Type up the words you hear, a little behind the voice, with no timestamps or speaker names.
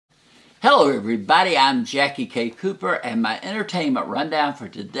Hello everybody, I'm Jackie K. Cooper, and my entertainment rundown for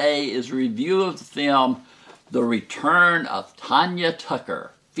today is a review of the film The Return of Tanya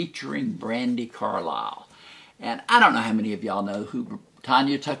Tucker, featuring Brandi Carlisle. And I don't know how many of y'all know who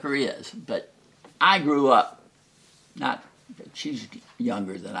Tanya Tucker is, but I grew up, she's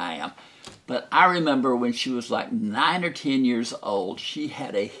younger than I am, but I remember when she was like 9 or 10 years old, she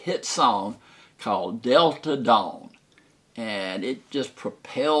had a hit song called Delta Dawn. And it just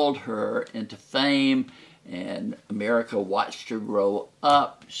propelled her into fame, and America watched her grow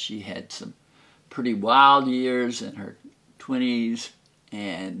up. She had some pretty wild years in her 20s,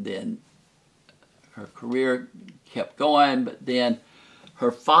 and then her career kept going, but then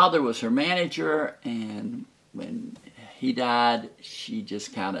her father was her manager, and when he died, she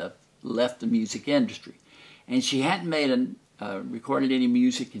just kind of left the music industry. And she hadn't recorded any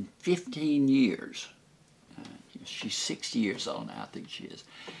music in 15 years. She's 60 years old now, I think she is.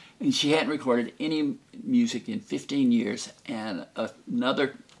 And she hadn't recorded any music in 15 years. And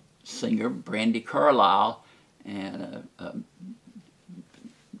another singer, Brandi Carlisle, and a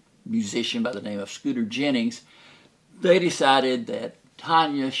musician by the name of Scooter Jennings, they decided that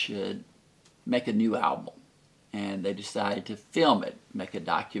Tanya should make a new album. And they decided to film it, make a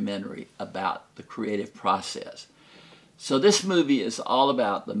documentary about the creative process. So this movie is all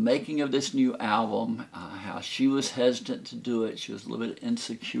about the making of this new album, how she was hesitant to do it. She was a little bit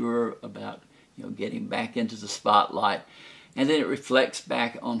insecure about, getting back into the spotlight. And then it reflects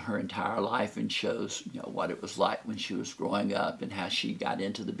back on her entire life and shows, what it was like when she was growing up and how she got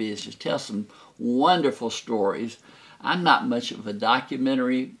into the business. Tells some wonderful stories. I'm not much of a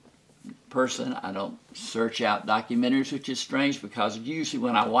documentary person. I don't search out documentaries, which is strange because usually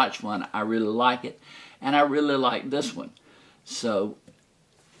when I watch one, I really like it. And I really like this one. So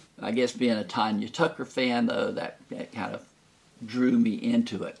I guess being a Tanya Tucker fan, though, that kind of drew me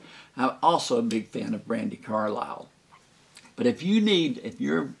into it. I'm also a big fan of Brandi Carlisle. But if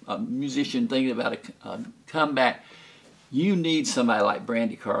you're a musician thinking about a comeback, you need somebody like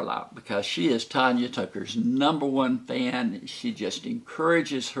Brandi Carlisle, because she is Tanya Tucker's #1 fan. She just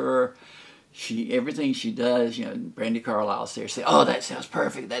encourages her. Everything she does, Brandi Carlisle's there say, "Oh, that sounds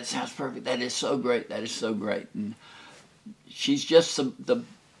perfect, that sounds perfect, that is so great, that is so great." And she's just the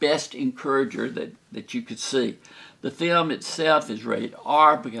best encourager that you could see. The film itself is rated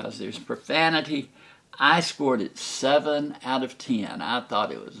R because there's profanity. I scored it 7 out of 10. I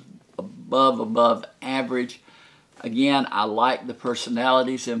thought it was above average. Again, I like the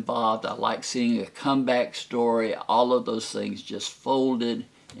personalities involved. I like seeing a comeback story. All of those things just folded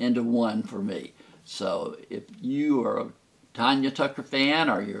into one for me. So if you are a Tanya Tucker fan,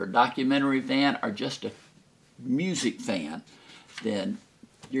 or you're a documentary fan, or just a music fan, then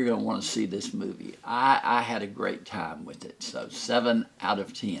you're going to want to see this movie. I had a great time with it, so 7 out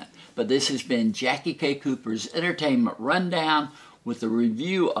of 10. But this has been Jackie K. Cooper's Entertainment Rundown with a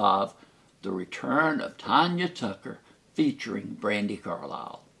review of The Return of Tanya Tucker, featuring Brandi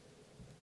Carlisle.